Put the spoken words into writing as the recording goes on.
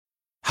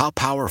How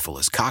powerful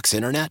is Cox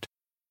Internet?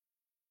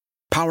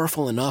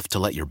 Powerful enough to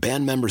let your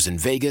band members in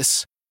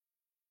Vegas,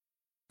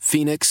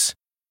 Phoenix,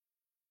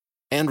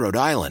 and Rhode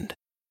Island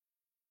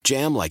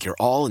jam like you're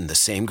all in the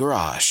same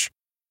garage.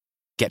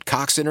 Get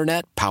Cox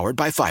Internet powered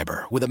by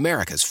fiber with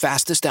America's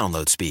fastest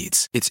download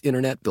speeds. It's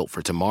internet built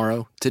for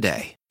tomorrow,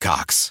 today.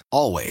 Cox,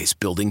 always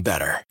building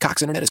better.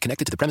 Cox Internet is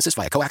connected to the premises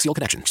via coaxial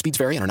connection. Speeds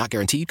vary and are not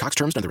guaranteed. Cox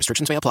terms and other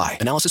restrictions may apply.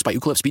 Analysis by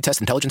Ookla Speed Test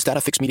Intelligence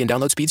Data. Fixed median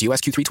download speeds. US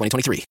Q3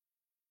 2023.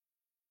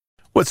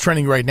 What's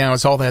trending right now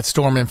is all that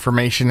storm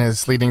information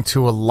is leading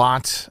to a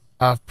lot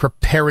of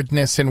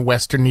preparedness in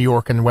Western New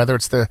York, and whether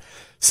it's the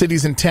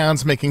cities and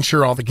towns making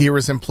sure all the gear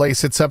is in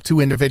place, it's up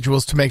to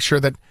individuals to make sure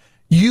that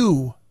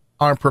you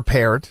are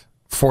prepared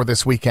for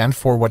this weekend,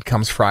 for what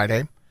comes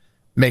Friday.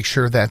 Make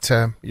sure that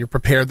you're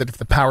prepared that if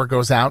the power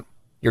goes out,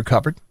 you're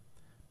covered.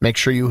 Make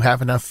sure you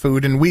have enough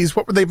food. And Wheeze,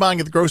 what were they buying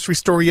at the grocery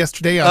store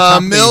yesterday?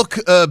 Milk,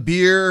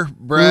 beer,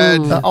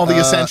 bread. All the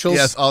essentials?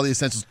 Yes, all the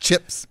essentials.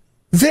 Chips.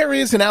 There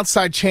is an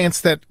outside chance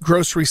that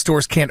grocery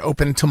stores can't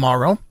open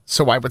tomorrow,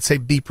 so I would say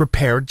be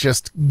prepared.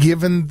 Just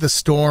given the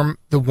storm,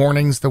 the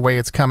warnings, the way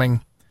it's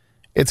coming,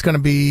 it's going to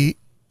be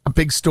a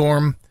big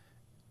storm.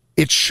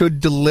 It should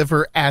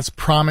deliver as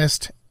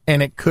promised,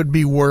 and it could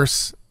be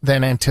worse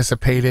than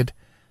anticipated.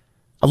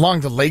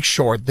 Along the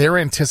lakeshore, they're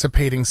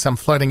anticipating some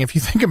flooding. If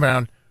you think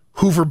about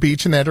Hoover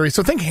Beach in that area,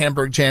 so think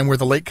Hamburg Jam, where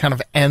the lake kind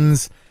of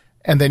ends,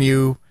 and then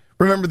you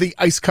remember the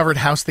ice-covered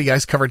house, the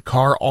ice-covered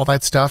car, all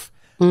that stuff.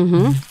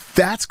 Mm-hmm.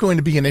 That's going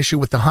to be an issue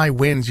with the high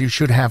winds. You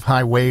should have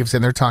high waves,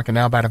 and they're talking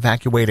now about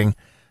evacuating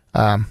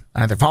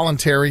either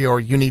voluntary or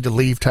you need to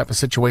leave type of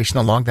situation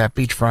along that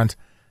beachfront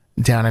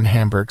down in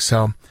Hamburg.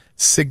 So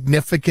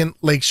significant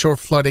lakeshore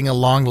flooding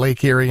along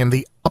Lake Erie and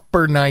the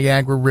upper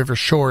Niagara River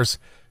shores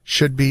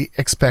should be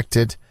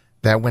expected.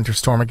 That winter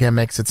storm again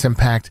makes its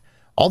impact.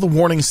 All the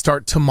warnings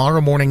start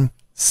tomorrow morning,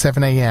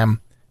 7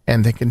 a.m.,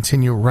 and they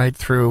continue right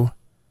through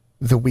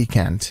the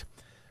weekend.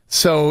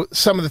 So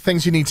some of the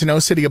things you need to know: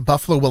 City of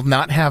Buffalo will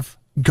not have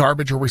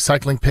garbage or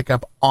recycling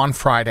pickup on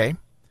Friday.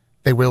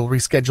 They will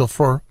reschedule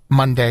for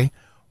Monday.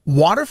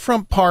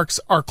 Waterfront parks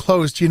are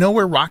closed. You know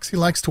where Roxy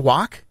likes to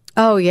walk?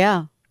 Oh,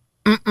 yeah.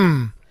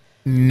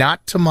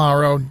 Not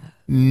tomorrow.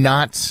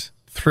 Not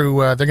through...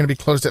 they're going to be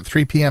closed at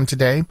 3 p.m.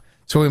 today,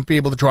 so we won't be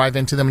able to drive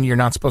into them, and you're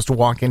not supposed to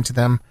walk into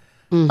them.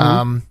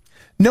 Mm-hmm.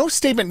 No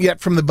statement yet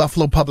from the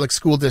Buffalo Public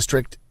School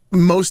District.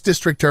 Most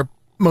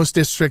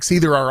districts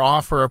either are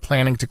off or are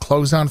planning to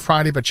close on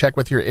Friday, but check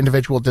with your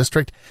individual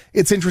district.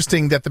 It's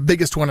interesting that the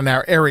biggest one in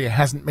our area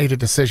hasn't made a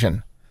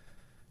decision.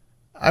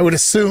 I would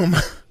assume,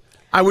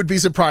 I would be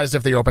surprised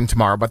if they open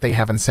tomorrow, but they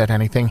haven't said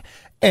anything.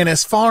 And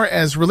as far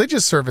as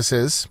religious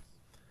services,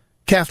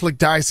 Catholic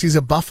Diocese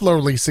of Buffalo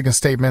releasing a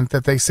statement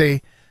that they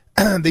say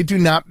they do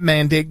not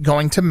mandate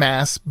going to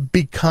Mass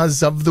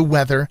because of the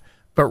weather,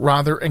 but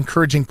rather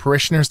encouraging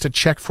parishioners to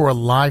check for a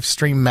live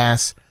stream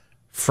Mass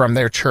from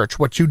their church.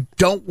 What you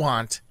don't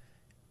want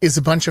is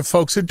a bunch of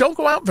folks who don't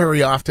go out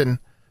very often,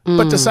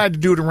 but decide to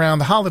do it around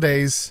the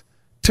holidays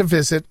to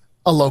visit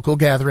a local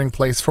gathering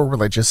place for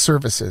religious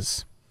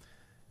services.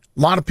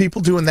 A lot of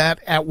people doing that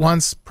at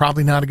once,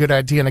 probably not a good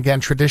idea. And again,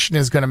 tradition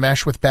is going to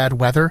mesh with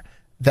bad weather.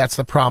 That's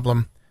the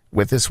problem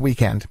with this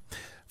weekend.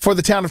 For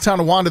the town of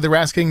Tonawanda, they're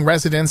asking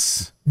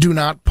residents do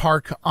not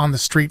park on the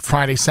street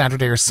Friday,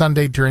 Saturday, or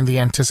Sunday during the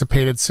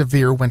anticipated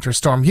severe winter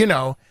storm. You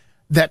know,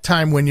 that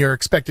time when you're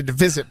expected to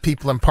visit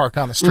people and park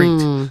on the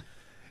street.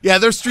 Yeah,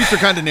 their streets are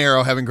kind of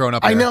narrow, having grown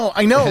up there. I know.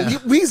 Yeah.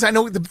 Weeze, I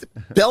know.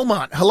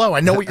 Belmont, hello, I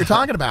know what you're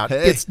talking about.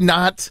 Hey. It's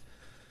going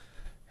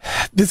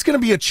to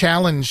be a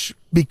challenge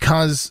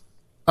because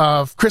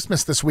of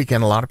Christmas this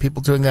weekend. A lot of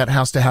people doing that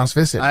house-to-house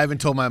visit. I haven't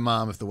told my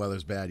mom if the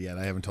weather's bad yet.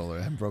 I haven't told her.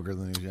 I haven't broke her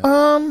the news yet.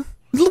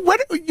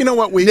 You know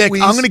what, Nick,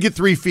 I'm going to get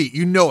 3 feet.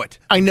 You know it.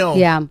 I know.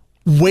 Yeah.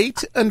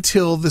 Wait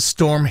until the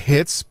storm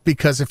hits,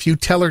 because if you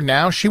tell her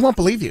now, she won't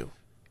believe you.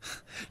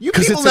 You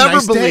people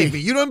never believe me.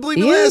 You don't believe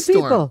me last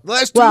storm. The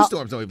last two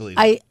storms don't believe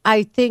me.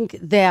 I think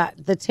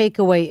that the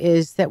takeaway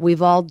is that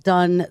we've all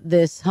done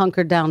this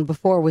hunker down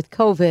before with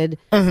COVID,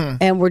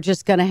 and we're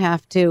just going to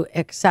have to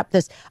accept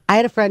this. I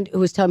had a friend who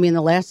was telling me in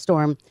the last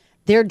storm,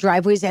 their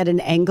driveway's at an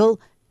angle,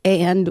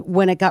 and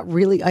when it got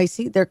really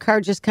icy, their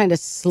car just kind of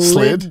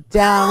slid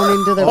down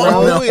into the road.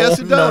 Oh, yes,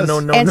 it does.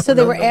 No,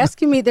 they were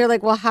asking me, they're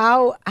like, well,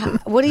 how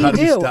what do you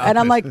do? And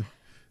I'm like,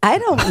 I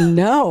don't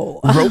know.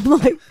 I'm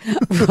like,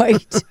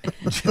 right.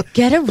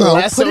 Get a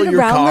rope, put it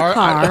around the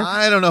car.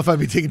 I don't know if I'd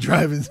be taking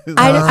driving.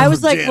 I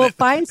was like, well,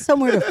 find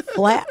somewhere to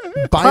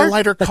buy a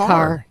lighter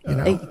car. You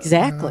know?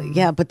 Exactly.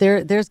 Yeah, but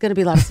there's going to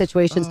be a lot of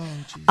situations.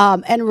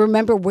 And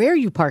remember where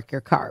you park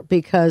your car,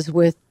 because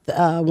with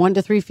 1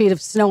 to 3 feet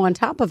of snow on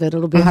top of it,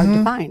 it'll be hard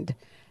to find.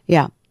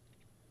 Yeah.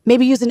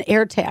 Maybe use an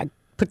air tag.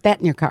 Put that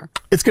in your car.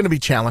 It's going to be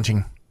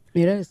challenging.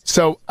 It is.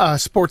 So,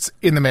 sports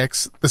in the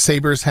mix. The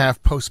Sabres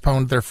have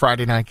postponed their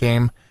Friday night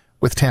game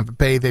with Tampa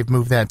Bay. They've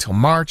moved that till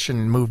March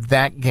and moved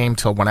that game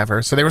till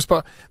whenever. So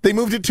they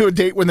moved it to a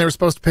date when they were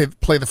supposed to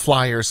play the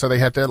Flyers, so they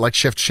had to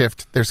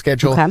shift their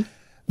schedule. Okay.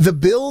 The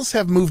Bills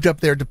have moved up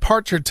their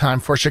departure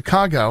time for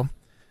Chicago.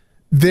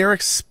 They're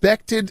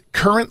expected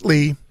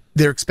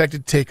to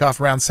take off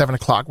around 7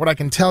 o'clock. What I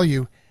can tell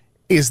you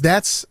is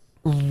that's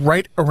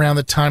right around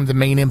the time the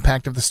main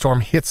impact of the storm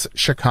hits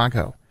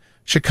Chicago.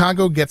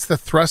 Chicago gets the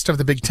thrust of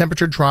the big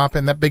temperature drop,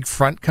 and that big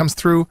front comes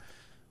through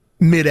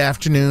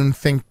mid-afternoon,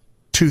 think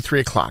 2, 3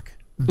 o'clock.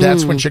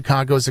 That's when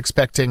Chicago is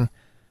expecting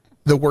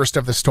the worst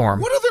of the storm.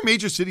 What other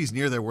major cities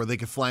near there where they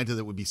could fly into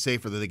that would be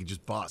safer that they could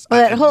just bust?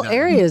 Well, that whole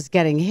area is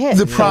getting hit.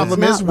 The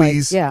problem is,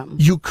 Weeze,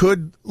 you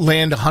could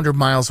land 100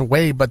 miles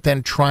away, but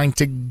then trying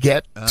to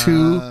get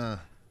to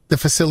the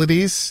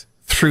facilities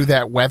through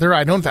that weather,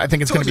 I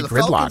think it's going to be gridlock.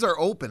 The Falcons are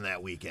open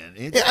that weekend.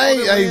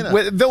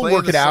 They'll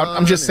work it out.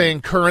 I'm just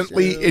saying,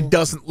 currently, it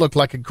doesn't look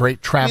like a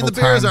great travel time.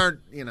 The Bears aren't,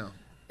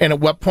 And at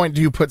what point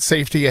do you put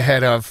safety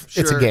ahead of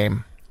it's a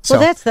game? So.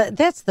 Well,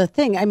 that's the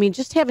thing. I mean,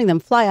 just having them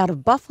fly out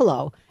of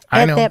Buffalo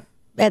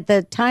at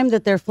the time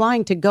that they're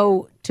flying to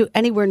go to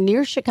anywhere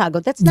near Chicago,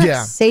 that's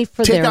not safe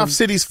for them. Takeoff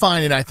city's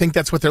fine, and I think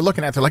that's what they're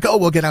looking at. They're like,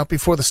 we'll get out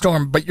before the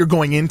storm, but you're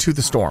going into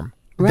the storm.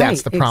 Right,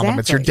 that's the problem. Exactly.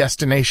 It's your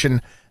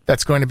destination.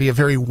 That's going to be a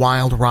very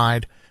wild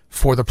ride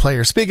for the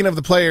players. Speaking of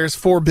the players,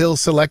 4 Bills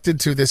selected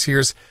to this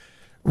year's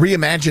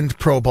reimagined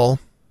Pro Bowl.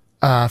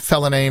 A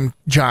fella named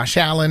Josh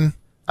Allen,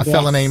 a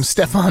fella named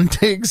Stephon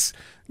Diggs,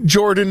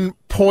 Jordan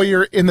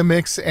Poyer in the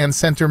mix, and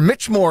center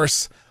Mitch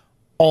Morse,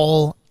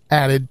 all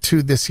added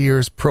to this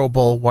year's Pro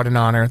Bowl. What an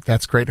honor.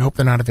 That's great. Hope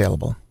they're not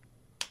available.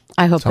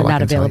 I hope they're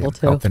not available,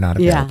 too. Hope they're not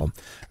available.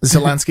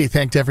 Zelensky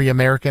thanked every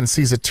American,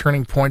 sees a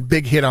turning point.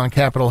 Big hit on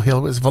Capitol Hill.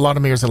 It was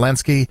Volodymyr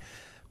Zelensky,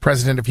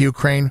 president of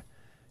Ukraine,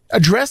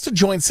 addressed a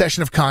joint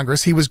session of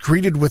Congress. He was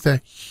greeted with a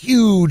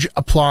huge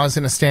applause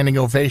and a standing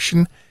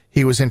ovation.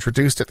 He was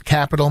introduced at the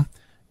Capitol.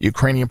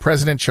 Ukrainian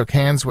president shook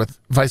hands with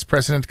Vice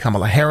President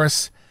Kamala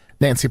Harris,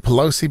 Nancy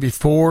Pelosi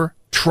before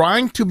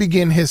trying to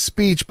begin his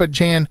speech, but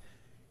Jan,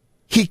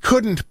 he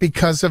couldn't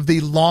because of the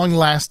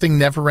long-lasting,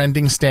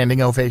 never-ending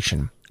standing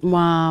ovation.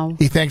 Wow.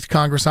 He thanked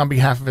Congress on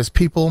behalf of his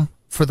people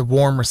for the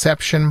warm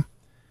reception,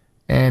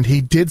 and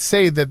he did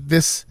say that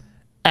this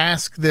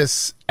ask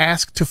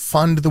to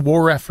fund the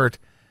war effort,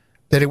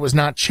 that it was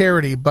not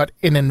charity, but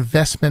an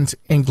investment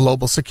in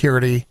global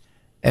security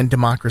and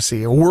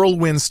democracy. A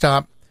whirlwind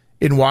stop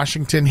in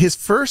Washington, his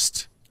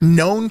first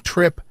known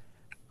trip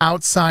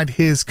outside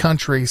his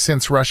country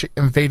since Russia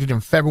invaded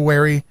in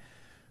February.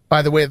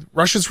 By the way,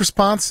 Russia's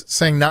response,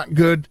 saying not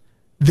good.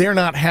 They're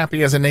not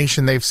happy as a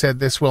nation. They've said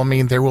this will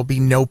mean there will be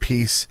no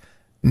peace,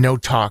 no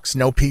talks,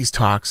 no peace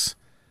talks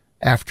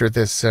after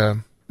this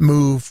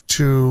move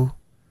to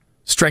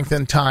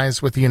strengthen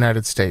ties with the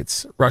United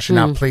States. Russia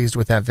not pleased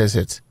with that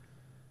visit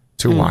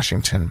to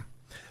Washington.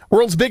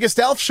 World's biggest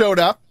elf showed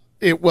up.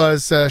 It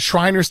was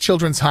Shriners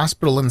Children's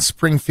Hospital in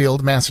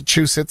Springfield,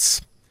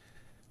 Massachusetts.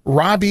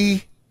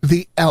 Robbie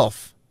the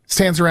Elf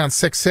stands around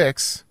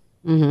 6'6".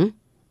 Mm-hmm.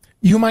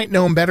 You might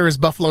know him better as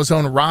Buffalo's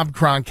own Rob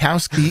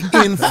Gronkowski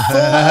in full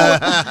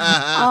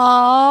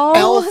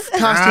elf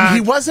costume.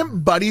 He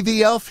wasn't Buddy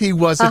the Elf. He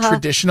was a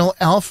traditional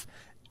elf,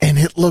 and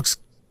it looks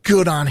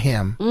good on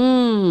him.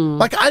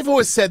 Like I've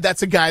always said,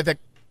 that's a guy that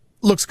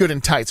looks good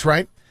in tights,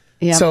 right?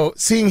 Yep. So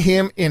seeing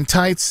him in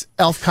tights,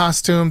 elf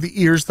costume,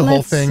 the ears, the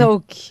whole thing. So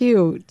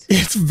cute.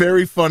 It's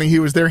very funny. He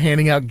was there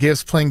handing out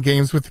gifts, playing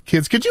games with the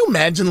kids. Could you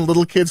imagine the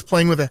little kids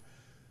playing with a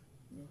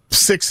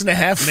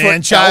 6.5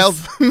 man child?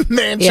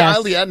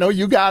 Child, yeah, no,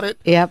 you got it.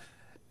 Yep.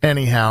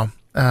 Anyhow,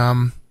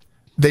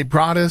 they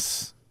brought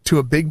us to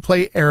a big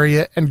play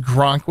area, and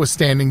Gronk was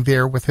standing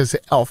there with his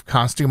elf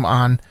costume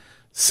on,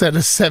 said a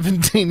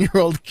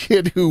 17-year-old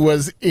kid who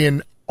was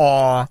in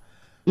awe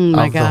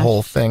of the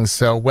whole thing.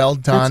 So well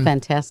done. That's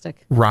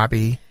fantastic.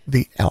 Robbie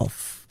the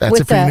Elf.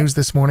 That's it for your news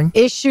this morning.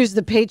 Issues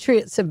the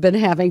Patriots have been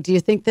having, do you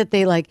think that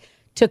they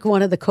took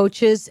one of the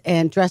coaches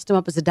and dressed him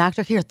up as a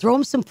doctor? Here, throw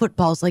him some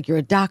footballs like you're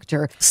a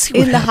doctor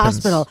in the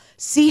hospital.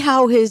 See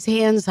how his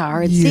hands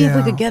are and see if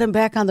we could get him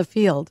back on the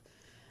field.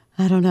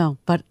 I don't know,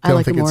 but I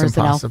like him more as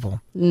an elf.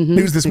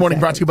 News this morning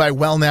brought to you by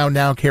WellNow.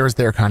 Now Care is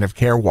their kind of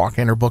care. Walk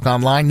in or book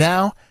online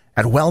now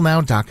at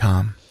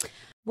wellnow.com.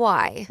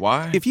 Why?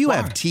 If you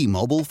have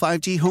T-Mobile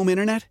 5G home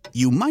internet,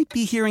 you might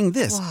be hearing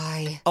this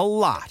a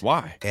lot.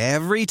 Why?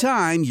 Every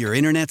time your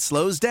internet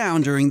slows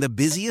down during the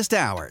busiest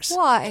hours.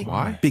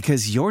 Why?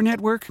 Because your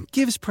network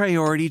gives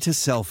priority to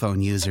cell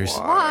phone users.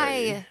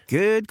 Why?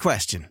 Good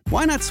question.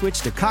 Why not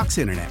switch to Cox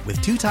Internet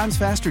with 2 times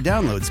faster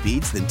download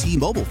speeds than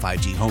T-Mobile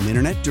 5G home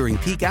internet during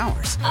peak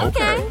hours?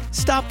 Okay.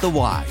 Stop the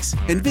whys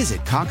and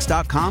visit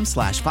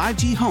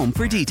cox.com/5G home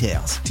for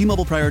details.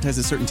 T-Mobile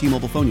prioritizes certain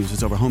T-Mobile phone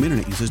users over home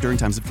internet users during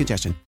times of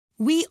congestion.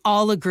 We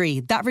all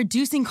agree that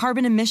reducing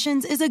carbon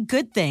emissions is a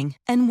good thing.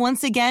 And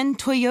once again,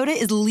 Toyota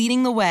is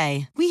leading the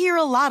way. We hear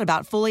a lot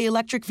about fully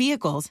electric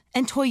vehicles,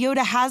 and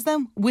Toyota has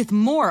them with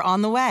more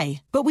on the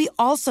way. But we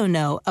also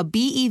know a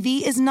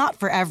BEV is not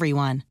for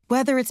everyone,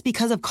 whether it's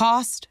because of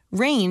cost,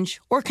 range,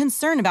 or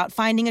concern about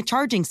finding a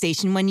charging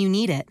station when you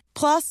need it.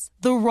 Plus,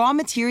 the raw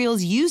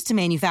materials used to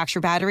manufacture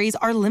batteries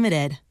are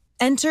limited.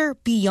 Enter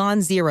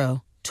Beyond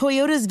Zero,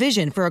 Toyota's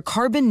vision for a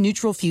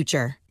carbon-neutral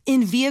future.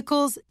 In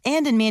vehicles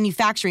and in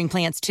manufacturing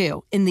plants,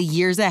 too, in the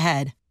years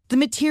ahead. The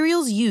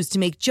materials used to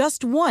make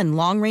just one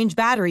long-range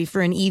battery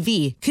for an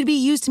EV could be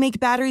used to make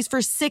batteries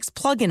for 6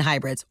 plug-in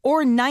hybrids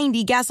or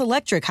 90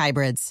 gas-electric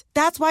hybrids.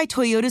 That's why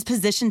Toyota's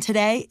position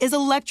today is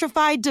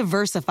electrified,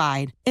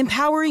 diversified,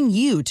 empowering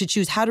you to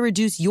choose how to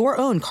reduce your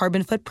own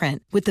carbon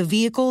footprint with the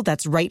vehicle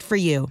that's right for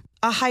you.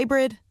 A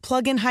hybrid,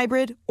 plug-in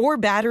hybrid, or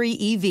battery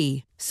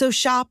EV. So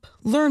shop,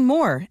 learn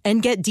more,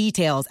 and get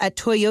details at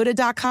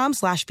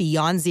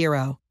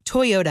toyota.com/beyond0.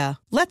 Toyota,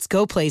 let's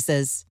go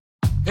places.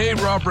 Hey,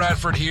 Rob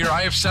Bradford here.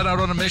 I have set out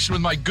on a mission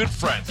with my good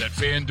friends at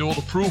FanDuel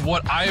to prove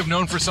what I have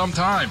known for some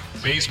time.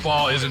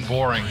 Baseball isn't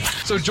boring.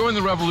 So join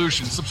the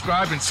revolution.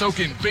 Subscribe and soak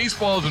in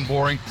Baseball Isn't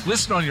Boring.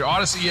 Listen on your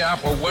Odyssey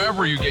app or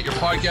wherever you get your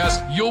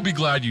podcasts. You'll be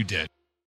glad you did.